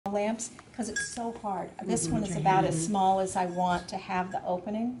lamps because it's so hard. This one is about as small as I want to have the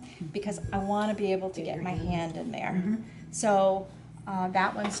opening because I want to be able to get my hand in there. So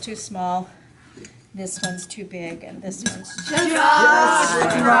that one's too small, this one's too big, and this one's just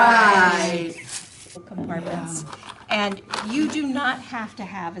right. Compartments. And you do not have to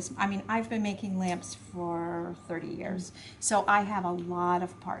have as, I mean, I've been making lamps for 30 years, so I have a lot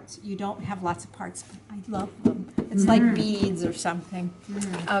of parts. You don't have lots of parts, but I love them. It's like beads or something.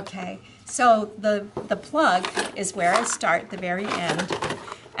 Okay, so the plug is where I start, the very end,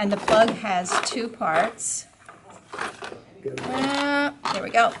 and the plug has two parts. There we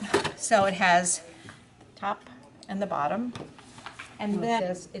go. So it has top and the bottom, and then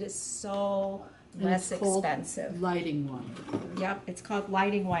it is so less expensive. Lighting wire. Yep, it's called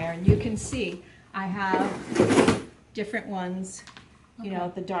lighting wire, and you can see I have different ones, you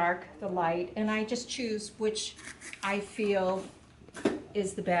know, the dark, the light, and I just choose which I feel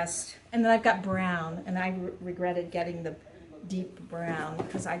is the best. And then I've got brown, and I regretted getting the deep brown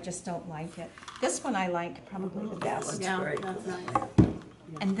because I just don't like it. This one I like probably the best. Yeah, that's nice.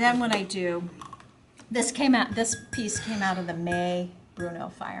 And then when I do, this piece came out of the May Bruno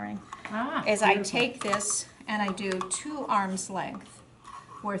firing. Is I take this and I do 2 arms length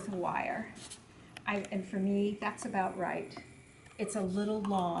worth of wire. And for me, that's about right. It's a little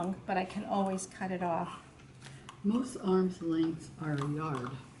long, but I can always cut it off. Most arms lengths are a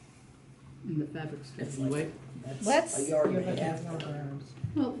yard in the fabric stretching way. Let's, A yard and a half.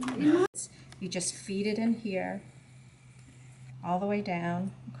 Well, you just feed it in here, all the way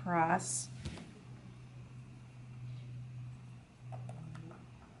down, across.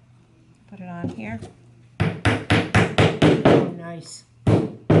 Put it on here. Oh, nice.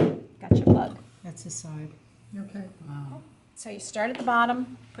 Got your plug. That's the side. okay. Wow. So you start at the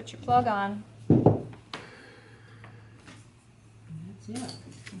bottom, put your plug on. That's it.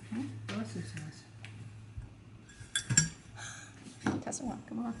 Awesome size. Doesn't want to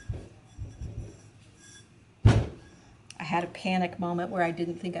come off. I had a panic moment where I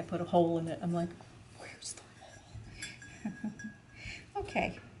didn't think I put a hole in it. I'm like, where's the hole?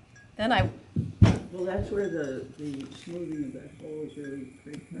 Okay. Then Well, that's where the smoothing of that hole is really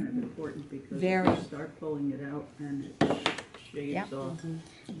kind of important because Very. if you start pulling it out and it shaves Yep. off.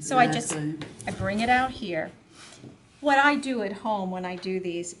 So I bring it out here. What I do at home when I do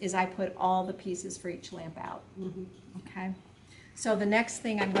these is I put all the pieces for each lamp out. Okay. So the next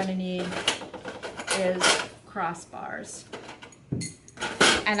thing I'm going to need is crossbars.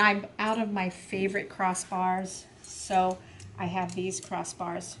 And I'm out of my favorite crossbars, so I have these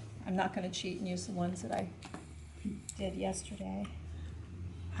crossbars. I'm not going to cheat and use the ones that I did yesterday.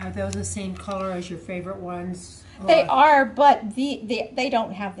 Are those the same color as your favorite ones? They are, but they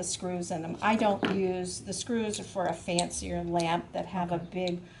don't have the screws in them. I don't use, the screws are for a fancier lamp that have a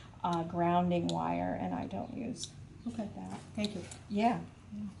big grounding wire, and I don't use that. Thank you. Yeah.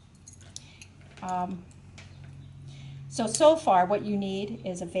 So far what you need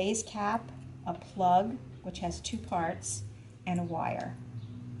is a vase cap, a plug, which has 2 parts, and a wire,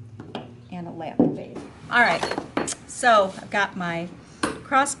 and a lamp base. All right, so I've got my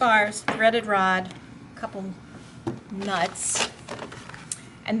crossbars, threaded rod, a couple nuts,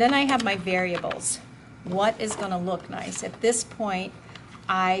 and then I have my variables. What is going to look nice? At this point,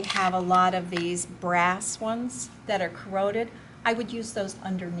 I have a lot of these brass ones that are corroded. I would use those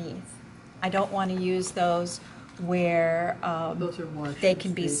underneath. I don't want to use those where Those are washers. they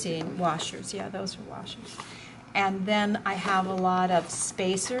can be seen. Washers, yeah, those are washers. And then I have a lot of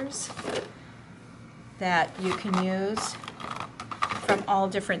spacers that you can use from all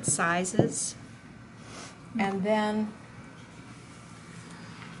different sizes. And then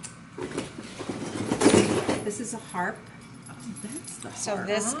this is a harp. That's the So harp.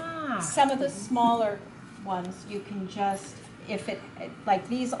 this, some of the smaller ones, you can just, if it, like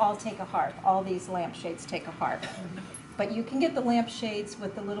these all take a harp. All these lampshades take a harp. But you can get the lampshades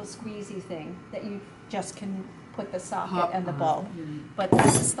with the little squeezy thing that you just can put the socket and the bulb. But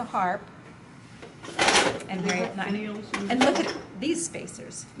this is the harp. And very nice. And look at these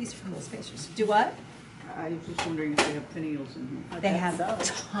spacers. These are cool spacers. Do what? I was just wondering if they have finials in here. They have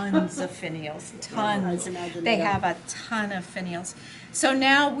tons of finials, tons. They have a ton of finials. So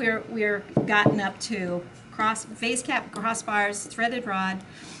now we're gotten up to vase cap, crossbars, threaded rod,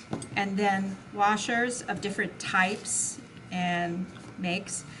 and then washers of different types and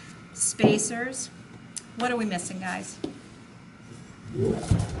makes, spacers. What are we missing, guys?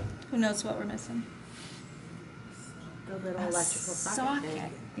 Who knows what we're missing? The little electrical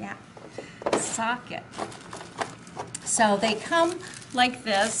Socket, yeah, socket. So they come like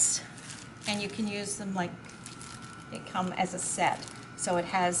this, and you can use them like they come as a set. So it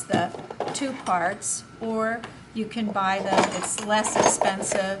has the 2 parts, or you can buy them, it's less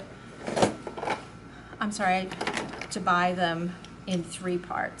expensive, I'm sorry, to buy them in 3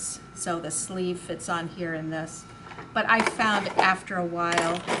 parts. So the sleeve fits on here in this. But I found after a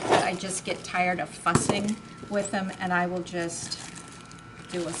while that I just get tired of fussing with them, and I will just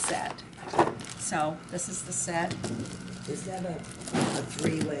do a set. So this is the set. Is that a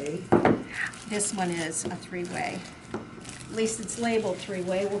 3-way? This one is a 3-way. At least it's labeled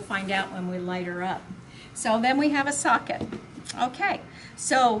 3-way. We'll find out when we light her up. So then we have a socket. Okay,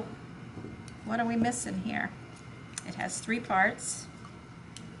 so what are we missing here? It has 3 parts.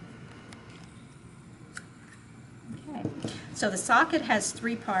 Okay, so the socket has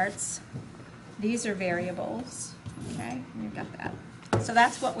 3 parts. These are variables. Okay, you've got that. So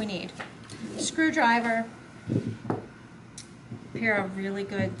that's what we need. Screwdriver, a pair of really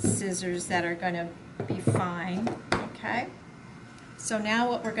good scissors that are going to be fine. Okay, so now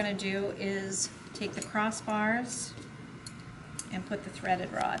what we're going to do is take the crossbars and put the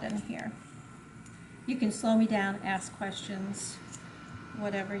threaded rod in here. You can slow me down, ask questions,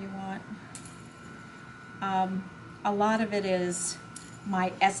 whatever you want. A lot of it is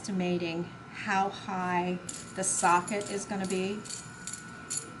my estimating how high the socket is going to be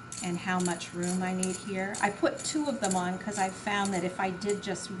and how much room I need here. I put 2 of them on because I found that if I did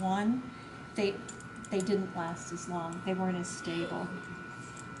just one, they didn't last as long. They weren't as stable.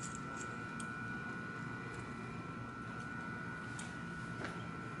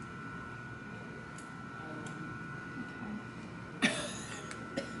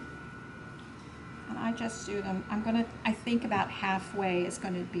 I just do them, I think about halfway is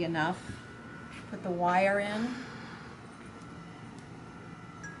going to be enough. Put the wire in.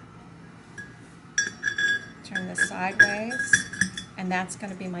 Turn this sideways, and that's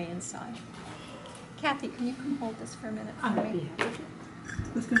going to be my inside. Kathy, can you come hold this for a minute for me? I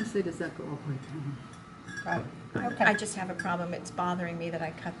was going to say, does that go all the way down? Right. I just have a problem. It's bothering me that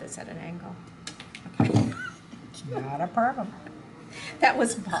I cut this at an angle. Okay. Not a problem. That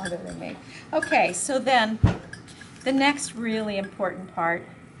was bothering me. Okay, so then the next really important part,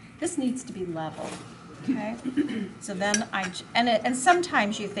 this needs to be level. Okay, so then and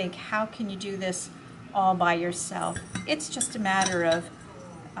sometimes you think, how can you do this all by yourself? It's just a matter of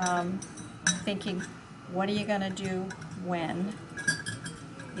thinking, what are you going to do when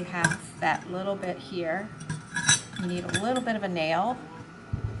you have that little bit here? You need a little bit of a nail.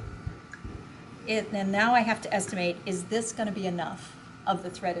 And now I have to estimate, is this going to be enough of the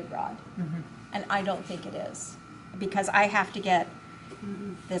threaded rod? Mm-hmm. And I don't think it is, because I have to get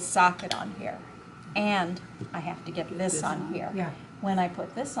this socket on here, and I have to get this on here. Yeah. When I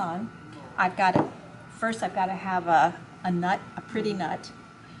put this on, first I've got to have a nut, a pretty nut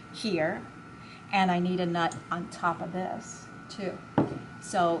here, and I need a nut on top of this too.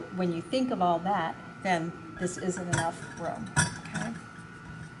 So when you think of all that, then this isn't enough room. Okay.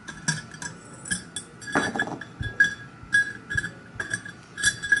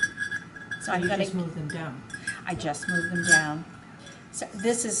 So I'm You going just move them down. I just move them down. So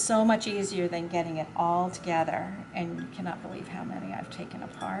this is so much easier than getting it all together, and you cannot believe how many I've taken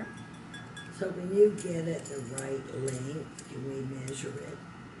apart. So when you get it the right length, can we measure it?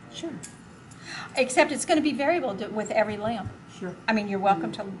 Sure. Except it's going to be variable with every lamp. Sure. I mean, you're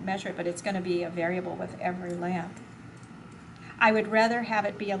welcome to measure it, but it's going to be a variable with every lamp. I would rather have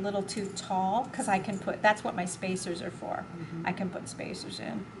it be a little too tall, because I can that's what my spacers are for. I can put spacers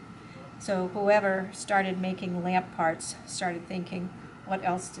in. So whoever started making lamp parts started thinking, what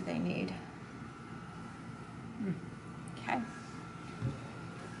else do they need? Okay.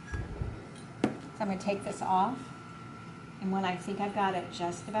 So I'm going to take this off, and when I think I've got it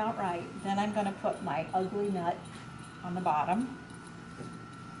just about right, then I'm going to put my ugly nut on the bottom.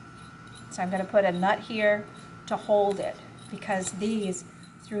 So I'm going to put a nut here to hold it, because these,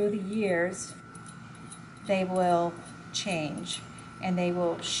 through the years, they will change and they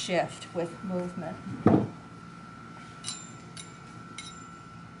will shift with movement.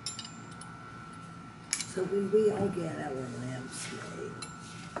 So when we all get our lamps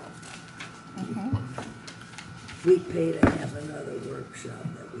made, we pay to have another workshop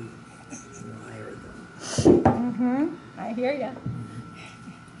that we wire them. I hear you.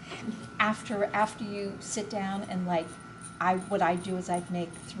 After you sit down and what I do is I'd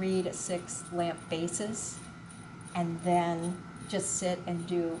make 3 to 6 lamp bases, and then just sit and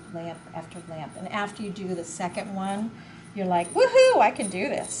do lamp after lamp. And after you do the second one, you're like, woohoo, I can do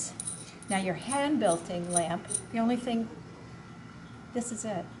this. Now your hand-building lamp, the only thing, this is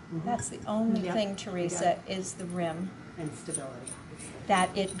it. That's the only Yep. thing, Teresa, is the rim. And stability.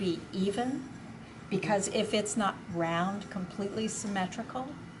 That it be even because if it's not round, completely symmetrical,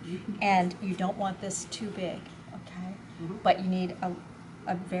 and you don't want this too big, okay? But you need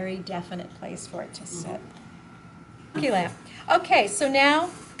a very definite place for it to sit. Key lamp. Okay, so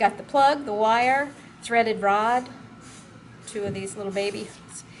now got the plug, the wire, threaded rod, 2 of these little babies,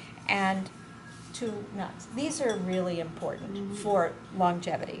 and 2 nuts. These are really important for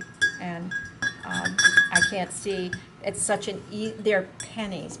longevity, and I can't see, it's such an, they're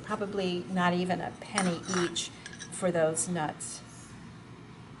pennies, probably not even a penny each for those nuts.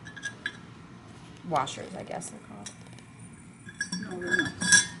 Washers, I guess they're called. No, they're not.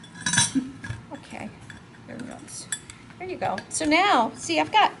 Okay, there nuts. There you go. So now, see,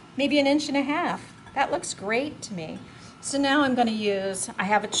 I've got maybe 1.5 inches. That looks great to me. So now I'm going to use, I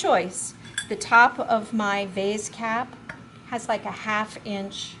have a choice. The top of my vase cap has like a 1/2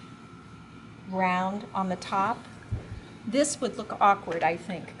 inch round on the top. This would look awkward, I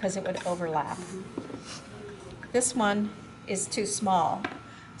think, because it would overlap. This one is too small.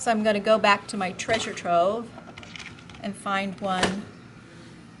 So I'm going to go back to my treasure trove and find one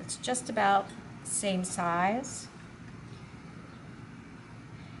that's just about the same size.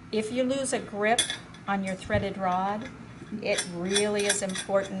 If you lose a grip on your threaded rod, it really is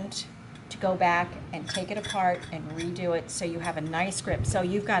important to go back and take it apart and redo it so you have a nice grip. So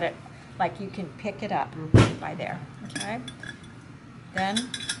you've got it, like you can pick it up by there, okay? Then,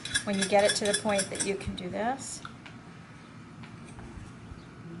 when you get it to the point that you can do this,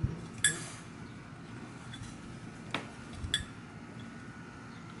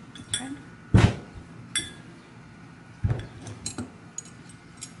 okay.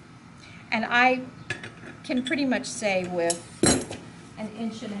 And I can pretty much say with 1.5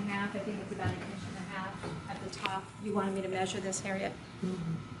 inches, I think it's about 1.5 inches at the top. You wanted me to measure this, Harriet?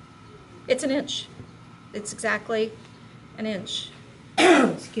 It's 1 inch. It's exactly 1 inch.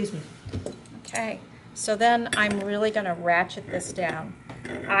 Excuse me. Okay, so then I'm really going to ratchet this down.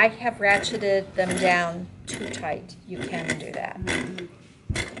 I have ratcheted them down too tight. You can do that.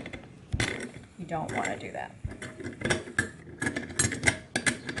 You don't want to do that.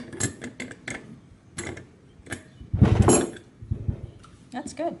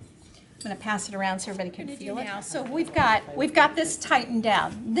 That's good. I'm going to pass it around so everybody can feel it. Now, so we've got this tightened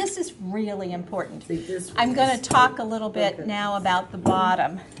down. This is really important. See, this I'm one going is- to talk a little bit now about the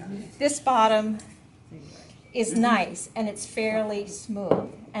bottom. This bottom is nice and it's fairly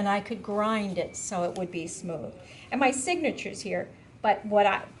smooth, and I could grind it so it would be smooth. And my signature's here, but what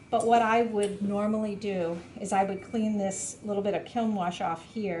I would normally do is I would clean this little bit of kiln wash off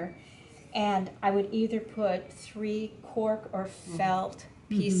here, and I would either put 3 cork or felt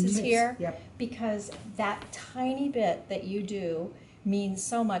pieces here, Yep. because that tiny bit that you do means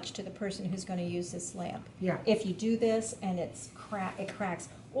so much to the person who's going to use this lamp. Yeah. If you do this and it cracks,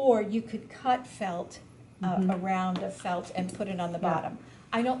 or you could cut felt, a round of felt and put it on the bottom.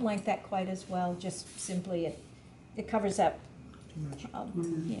 I don't like that quite as well, just simply it covers up.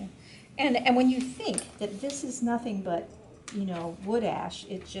 Yeah. And when you think that this is nothing but, wood ash,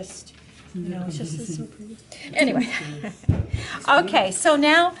 it just, it's just so pretty. Anyway. Okay, so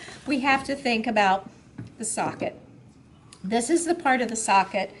now we have to think about the socket. This is the part of the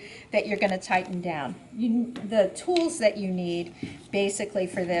socket that you're going to tighten down. The tools that you need basically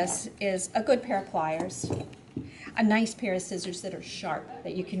for this is a good pair of pliers, a nice pair of scissors that are sharp,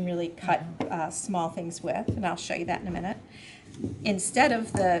 that you can really cut small things with, and I'll show you that in a minute. Instead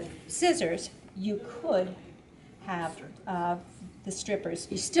of the scissors, you could have the strippers.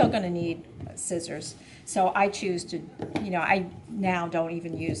 You're still going to need scissors, so I choose to, I now don't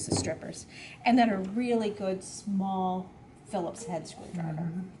even use the strippers. And then a really good small Phillips head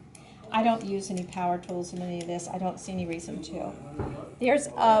screwdriver. I don't use any power tools in any of this. I don't see any reason to. There's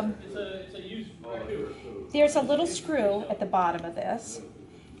a little screw at the bottom of this,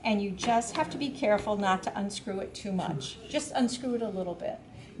 and you just have to be careful not to unscrew it too much. Just unscrew it a little bit.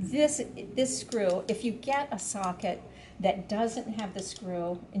 This screw, if you get a socket that doesn't have the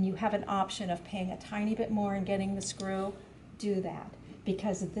screw and you have an option of paying a tiny bit more and getting the screw, do that,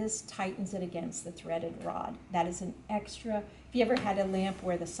 because this tightens it against the threaded rod. That is an extra. If you ever had a lamp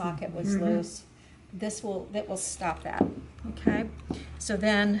where the socket was loose, that will stop that. Okay, so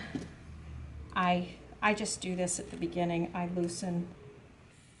then I just do this at the beginning. I loosen.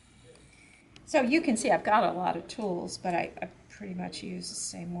 So you can see I've got a lot of tools, but I pretty much use the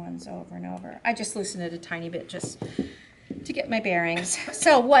same ones over and over. I just loosen it a tiny bit just to get my bearings.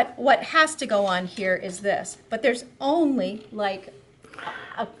 So what has to go on here is this, but there's only like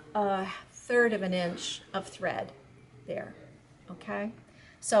a 1/3 of an inch of thread there, okay?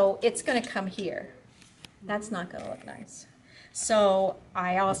 So it's gonna come here. That's not gonna look nice. So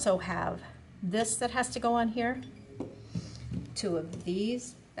I also have this that has to go on here, 2 of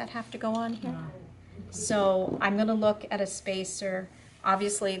these that have to go on here. So I'm gonna look at a spacer.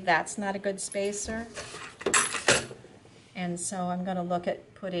 Obviously, that's not a good spacer. And so I'm gonna look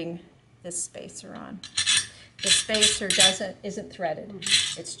at putting this spacer on. The spacer isn't threaded,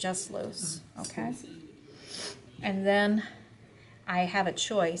 it's just loose, okay? And then I have a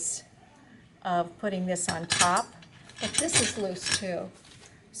choice of putting this on top, but this is loose too.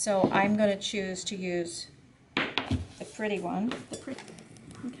 So I'm gonna choose to use the pretty one.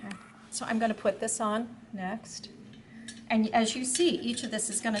 Okay, so I'm gonna put this on next. And as you see, each of this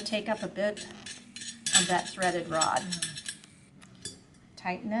is gonna take up a bit of that threaded rod.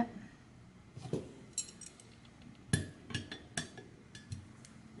 Tighten it.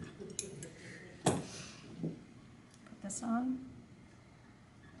 Put this on.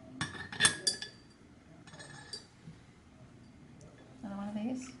 Another one of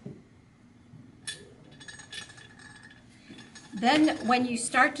these. Then when you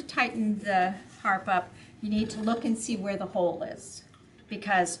start to tighten the harp up, you need to look and see where the hole is.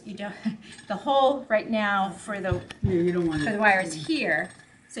 Because you don't, the hole right now for the Yeah, you don't want for the wire is here.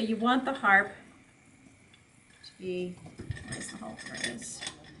 So you want the harp to be, where's the hole? There it is,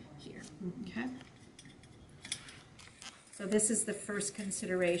 here, okay? So this is the first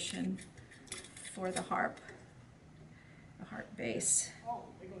consideration for the harp base.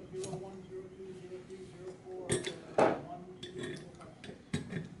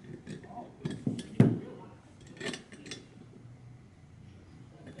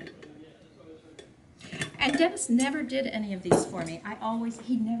 And Dennis never did any of these for me.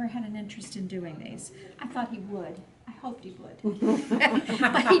 He never had an interest in doing these. I thought he would. I hoped he would.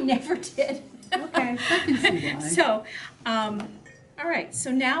 But he never did. Okay, I can see why. So, all right,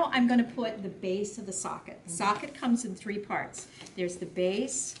 so now I'm gonna put the base of the socket. The socket comes in 3 parts. There's the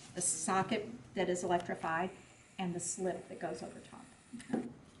base, the socket that is electrified, and the slip that goes over top. Okay.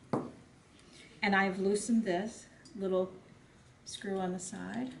 And I've loosened this little screw on the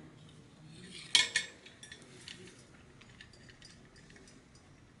side.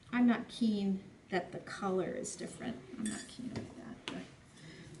 I'm not keen that the color is different. I'm not keen with that, but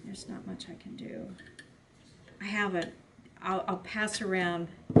there's not much I can do. I have I'll pass around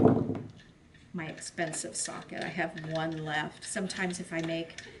my expensive socket. I have one left. Sometimes if I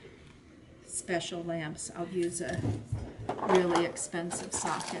make special lamps, I'll use a really expensive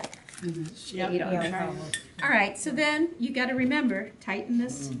socket. Yep. You don't know. All right, so then you got to remember, tighten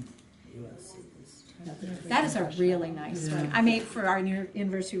this. That is a really nice one. I made for our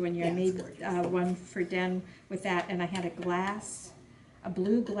anniversary one year. I made one for Den with that, and I had a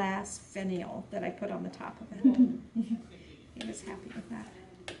blue glass finial that I put on the top of it. He was happy with that.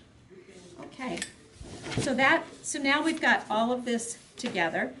 Okay, so now we've got all of this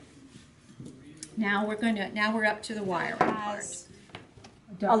together. Now we're up to the wiring part.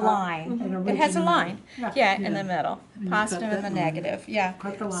 A line. It has a line. Yeah, in the middle. And you Positive cut and the that line. negative. Yeah.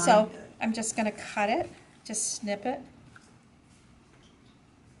 Cut the line. So I'm just going to cut it, just snip it.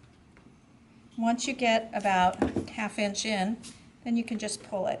 Once you get about ½ inch in, then you can just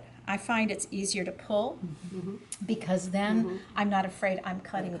pull it. I find it's easier to pull because then I'm not afraid I'm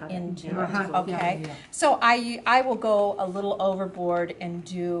cutting into it. Uh-huh. Okay. Yeah. So I will go a little overboard and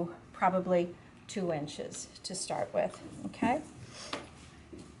do probably 2 inches to start with. Okay.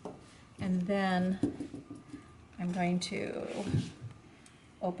 And then I'm going to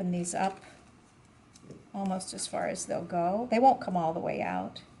open these up almost as far as they'll go. They won't come all the way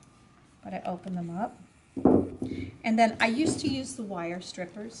out, but I open them up. And then I used to use the wire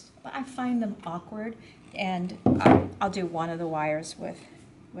strippers, but I find them awkward, and I'll do one of the wires with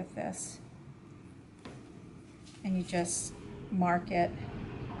this. And you just mark it,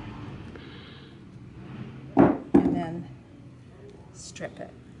 and then strip it.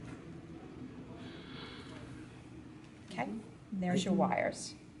 Okay, and there's your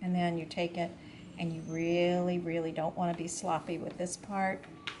wires. And then you take it, and you really, really don't want to be sloppy with this part,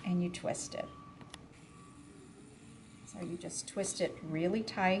 and you twist it. So you just twist it really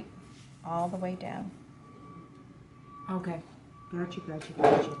tight all the way down. Okay. Gotcha.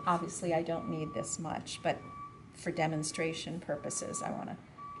 Obviously, I don't need this much, but for demonstration purposes, I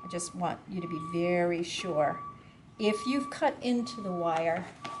just want you to be very sure. If you've cut into the wire,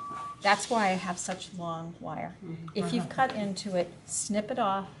 that's why I have such long wire. If you've cut into it, snip it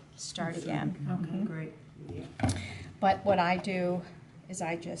off, start again. Okay, great. But what I do is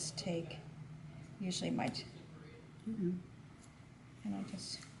I just take, usually my,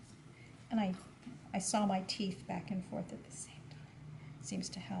 and I saw my teeth back and forth at the same time. Seems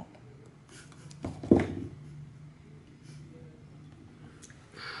to help.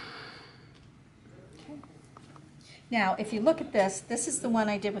 Now, if you look at this, this is the one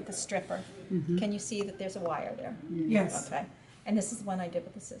I did with the stripper. Can you see that there's a wire there? Yes. Okay. And this is the one I did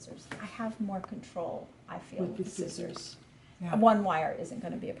with the scissors. I have more control, I feel, with the scissors. Yeah. One wire isn't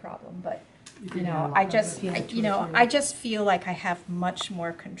going to be a problem, but you know, Yeah, I I'll just, feel it you know, too. I just feel like I have much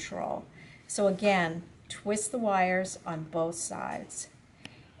more control. So again, twist the wires on both sides.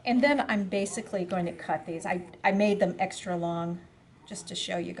 And then I'm basically going to cut these. I made them extra long just to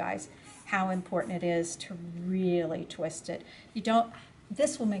show you guys how important it is to really twist it. You don't,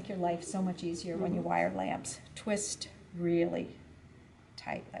 this will make your life so much easier when you wire lamps. Twist really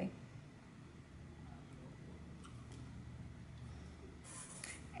tightly.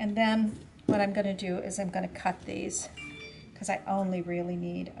 And then what I'm going to do is I'm going to cut these because I only really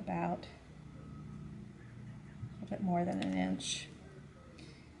need about a bit more than an inch.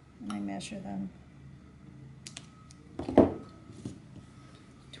 And I measure them.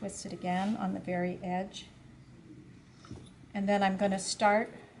 Twist it again on the very edge. And then I'm going to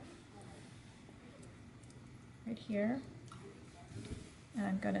start right here. And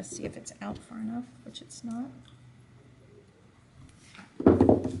I'm going to see if it's out far enough, which it's not.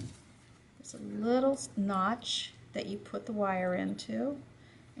 There's a little notch that you put the wire into,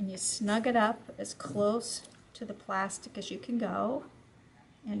 and you snug it up as close to the plastic as you can go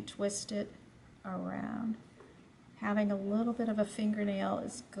and twist it around. Having a little bit of a fingernail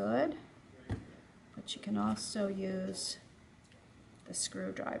is good, but you can also use the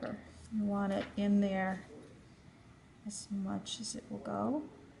screwdriver. You want it in there as much as it will go,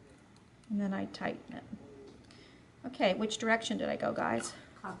 and then I tighten it. Okay, which direction did I go, guys?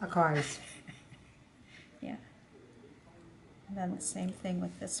 Cars. Yeah. And then the same thing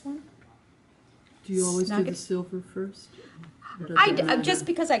with this one. Do you always do Snug the it. silver first? Or does I it d- matter? just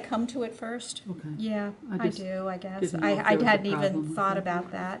because I come to it first. Okay. Yeah, I I just do, I guess. didn't know if I there was a hadn't even problem with thought it.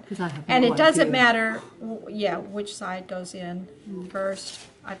 about that. 'Cause I have And no it doesn't idea. matter, yeah, which side goes in first.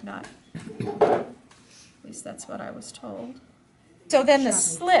 I've not, at least that's what I was told. So then the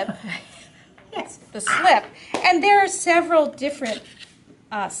slip, yes, the slip. And there are several different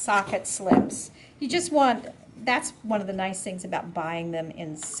socket slips. You just want, that's one of the nice things about buying them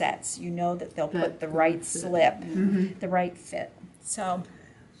in sets. You know that they'll put the right fit. slip, the right fit. So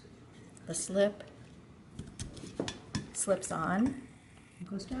the slip slips on, It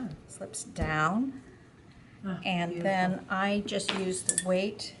goes down. slips down, Ah, and beautiful. then I just use the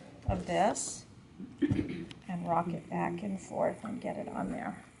weight of this and rock it back and forth and get it on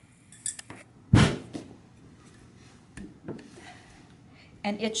there.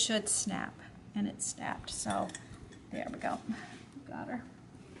 And it should snap, and it snapped, so there we go. Got her.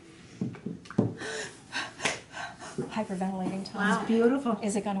 Hyperventilating time. It's beautiful.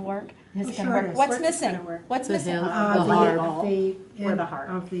 Is it gonna work? Is it Sure gonna it work? is. What's Where's it missing? gonna work? What's The missing? hill. The harp. Or the harp.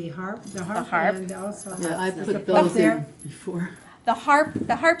 Of the harp, the harp, harp. and also. Yeah, I the put plug those there. in before. The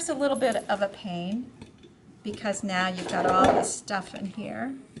harp's a little bit of a pain because now you've got all this stuff in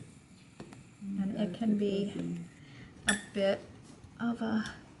here. And it can be a bit of a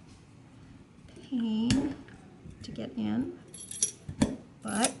pain to get in.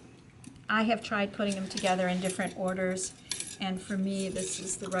 But I have tried putting them together in different orders, and for me, this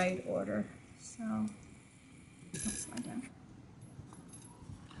is the right order. So, don't slide down.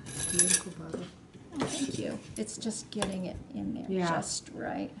 Beautiful bottle. Oh, thank you. It's just getting it in there Yeah. just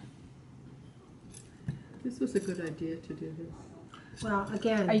right. This was a good idea to do this. Well, Are you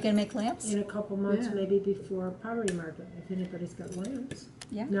again, gonna make lamps? in a couple months, Yeah. maybe before Pottery Market, if anybody's got lamps.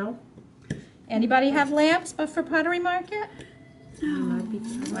 Yeah. No? Anybody have lamps but for Pottery Market? It might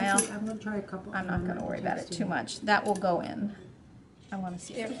be. Well, I'm gonna try a couple. I'm not gonna worry about it too much. That will go in. I wanna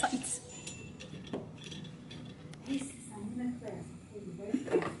see their lights.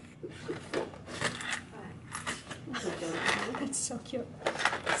 It's so cute.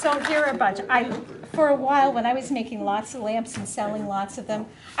 So here are a bunch. For a while, when I was making lots of lamps and selling lots of them,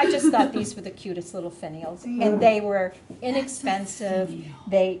 I just thought these were the cutest little finials. And they were inexpensive.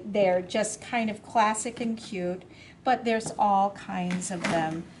 They're just kind of classic and cute. But there's all kinds of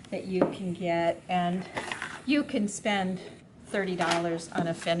them that you can get. And you can spend $30 on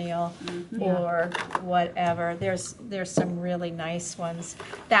a finial or whatever. There's some really nice ones.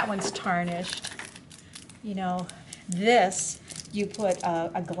 That one's tarnished. You know, this, you put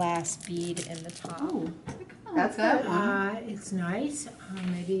a glass bead in the top. That's good. It's nice.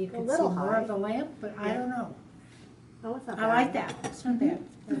 Maybe you can see little more high. of the lamp, but I Yeah. don't know. Oh, it's not I bad. like that. It's not bad.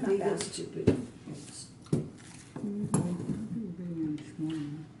 I think it's too big.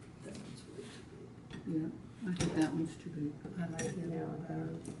 Yeah, I think that one's too big. I like the other one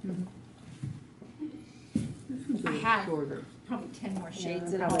better. This one's a I little had- shorter. Probably 10 more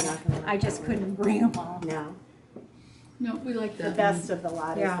shades Yeah, at probably home. not gonna I just couldn't bring them all. No. No, we like The that. best of the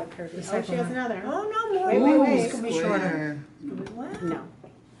lot is Yeah, the curvy. the Oh, second she has one. another. Oh, no more. Wait, wait, wait. It's gonna be shorter. No,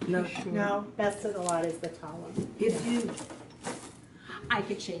 No, no, best of the lot is the tall one. if you, I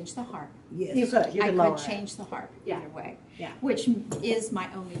could change the harp. You yes, could, you I could lower could it. change the harp Yeah. either way. Yeah. Which is my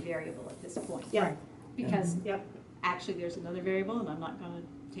only variable at this point. Yeah. Right. Because Yep. actually there's another variable and I'm not gonna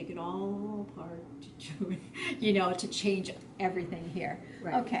take it all apart to do it, you know, to change everything here.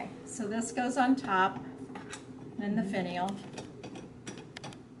 Right. Okay, so this goes on top, then the finial.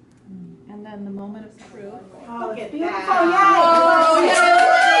 And then the moment of truth. Look at beautiful, that.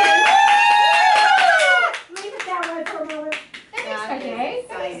 Leave it that way for a moment. That makes my day,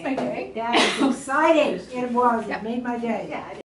 that makes my day. That is exciting. It was. It made my day. Yeah,